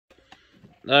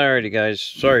Alrighty guys,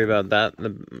 sorry about that.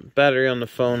 The battery on the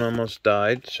phone almost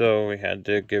died, so we had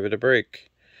to give it a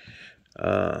break.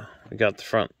 We got the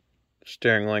front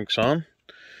steering links on.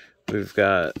 We've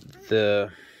got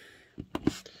the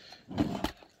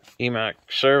EMAC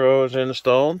servos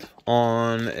installed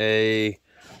on a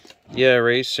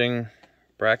racing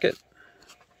bracket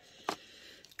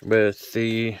with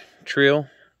the Trio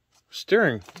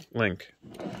steering link.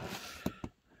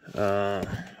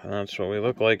 That's what we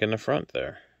look like in the front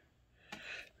there.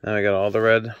 Now we got all the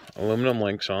red aluminum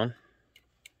links on.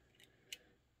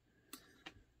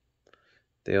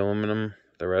 The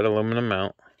red aluminum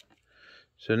mount.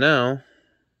 So now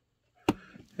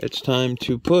it's time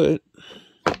to put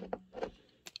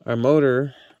our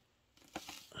motor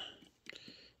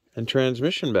and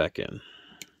transmission back in.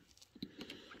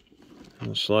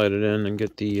 I'll slide it in and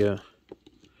get the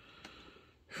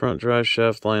front drive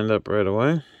shaft lined up right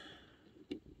away.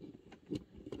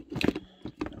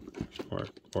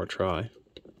 Or try.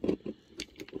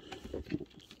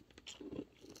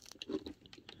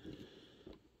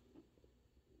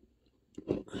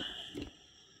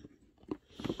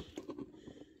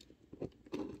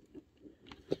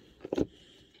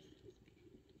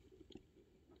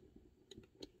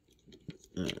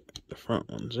 The front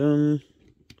one's in.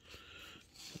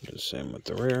 Do the same with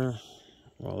the rear.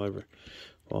 While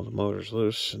the motor's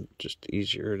loose, it's just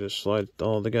easier to slide it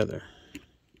all together.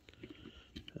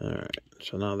 Alright,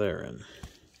 so now they're in.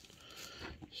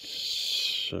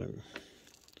 So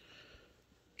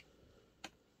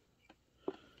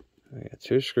I got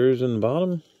 2 screws in the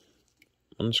bottom,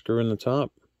 1 screw in the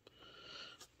top.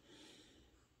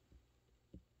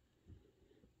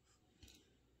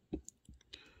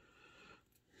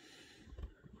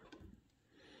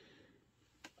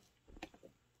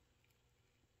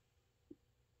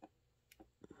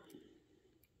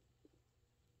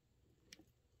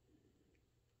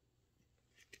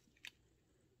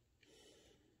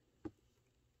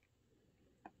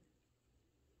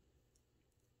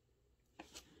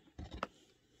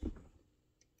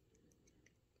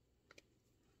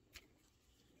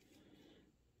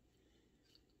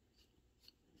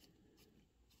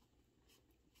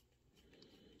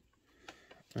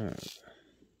 Alright.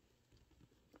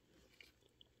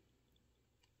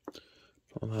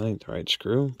 Well, that ain't the right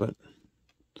screw, but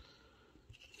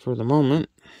for the moment,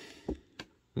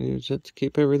 we use it to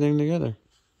keep everything together.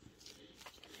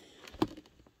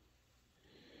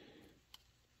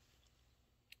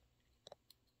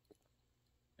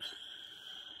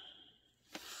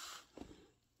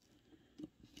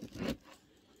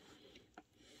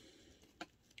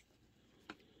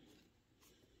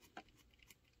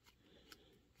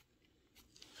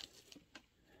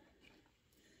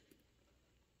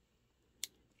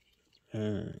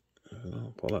 Alright,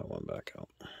 I'll pull that one back out.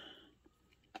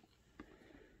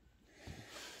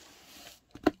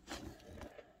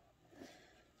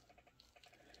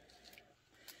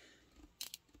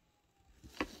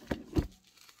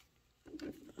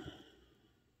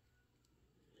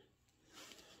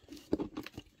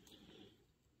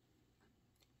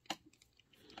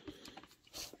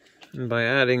 And by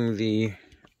adding the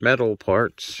metal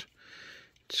parts,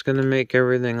 it's going to make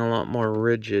everything a lot more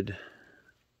rigid.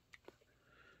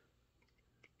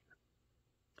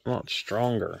 A lot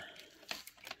stronger.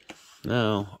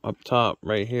 Now, up top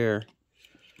right here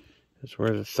is where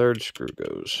the 3rd screw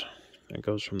goes. It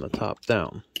goes from the top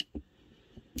down.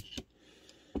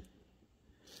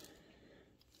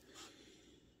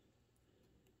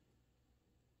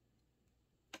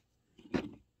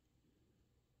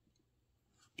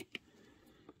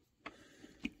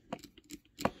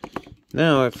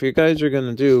 Now, if you guys are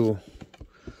going to do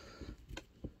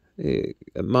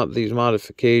these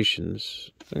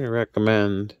modifications, I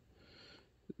recommend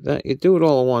that you do it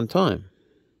all at one time.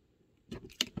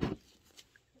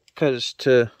 Because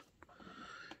to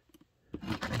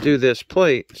do this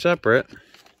plate separate,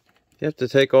 you have to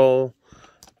take all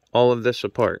of this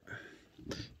apart.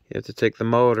 You have to take the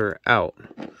motor out.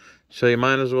 So you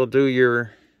might as well do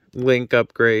your link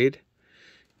upgrade.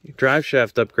 Drive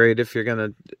shaft upgrade. If you're going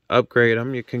to upgrade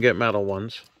them, you can get metal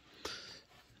ones.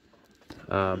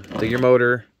 Do your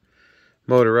motor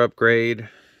upgrade,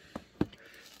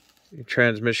 your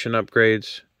transmission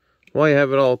upgrades. Why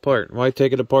have it all apart? Why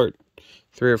take it apart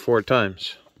 3 or 4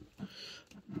 times? I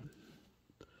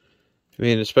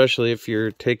mean, especially if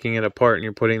you're taking it apart and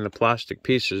you're putting the plastic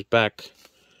pieces back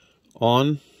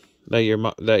on, that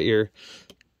you're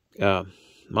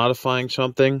modifying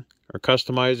something or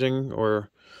customizing or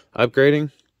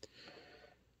upgrading.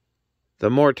 the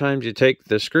more times you take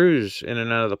the screws in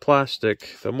and out of the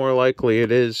plastic, the more likely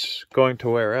it is going to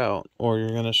wear out, or you're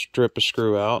going to strip a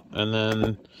screw out, and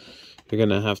then you're going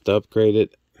to have to upgrade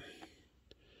it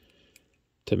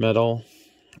to metal.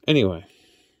 Anyway,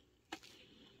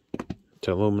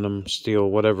 to aluminum, steel,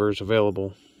 whatever is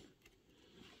available.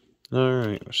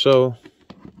 Alright, so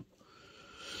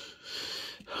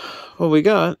what we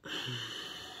got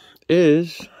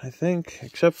is, I think,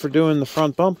 except for doing the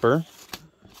front bumper,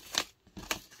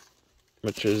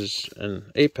 which is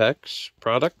an Apex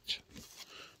product,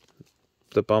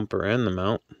 the bumper and the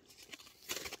mount.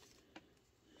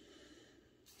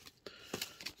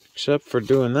 Except for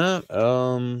doing that,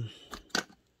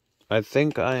 I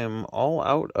think I am all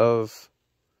out of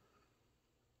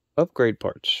upgrade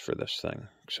parts for this thing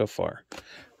so far.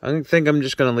 I think I'm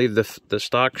just going to leave the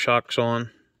stock shocks on.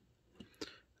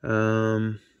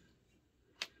 And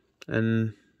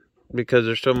because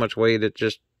there's so much weight, it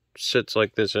just sits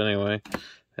like this anyway.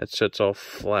 It sits all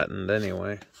flattened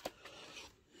anyway.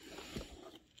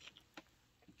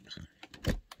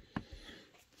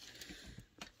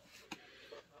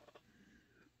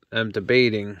 I'm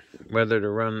debating whether to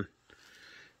run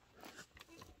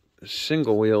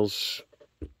single wheels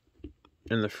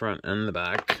in the front and the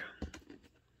back,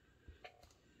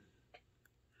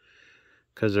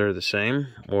 because they're the same,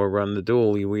 or run the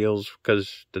dually wheels,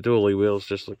 because the dually wheels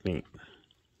just look neat.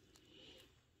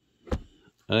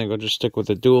 I think I'll just stick with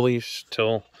the dualies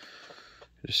till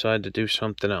I decide to do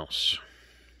something else.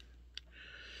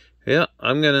 Yeah,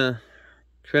 I'm gonna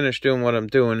finish doing what I'm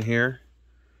doing here,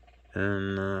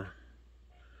 and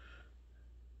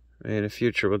in the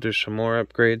future we'll do some more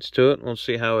upgrades to it. We'll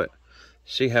see how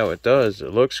it does.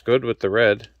 It looks good with the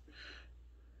red.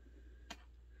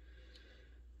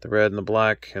 The red and the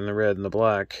black, and the red and the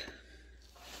black.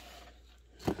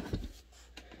 So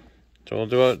we'll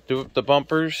do the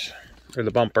bumpers, or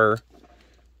the bumper.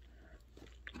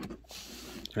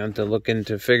 I have to look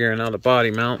into figuring out a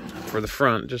body mount for the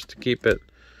front, just to keep it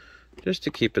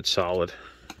solid.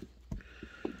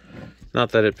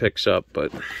 Not that it picks up,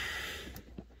 but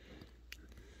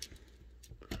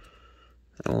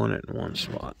I want it in one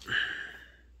spot.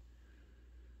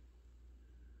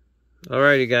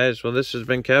 Alrighty guys, well this has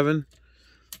been Kevin's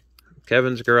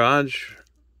Garage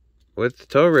with the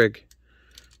tow rig.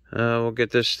 We'll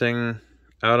get this thing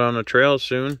out on the trail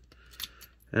soon,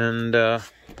 and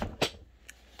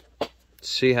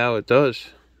see how it does.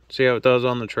 See how it does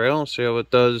on the trail, see how it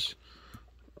does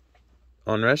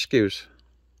on rescues.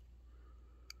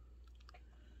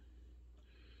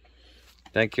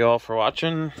 Thank you all for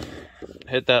watching.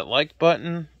 Hit that like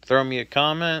button, throw me a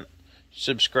comment,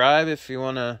 subscribe if you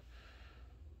want to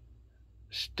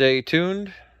stay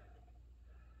tuned.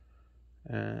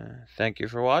 Thank you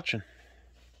for watching.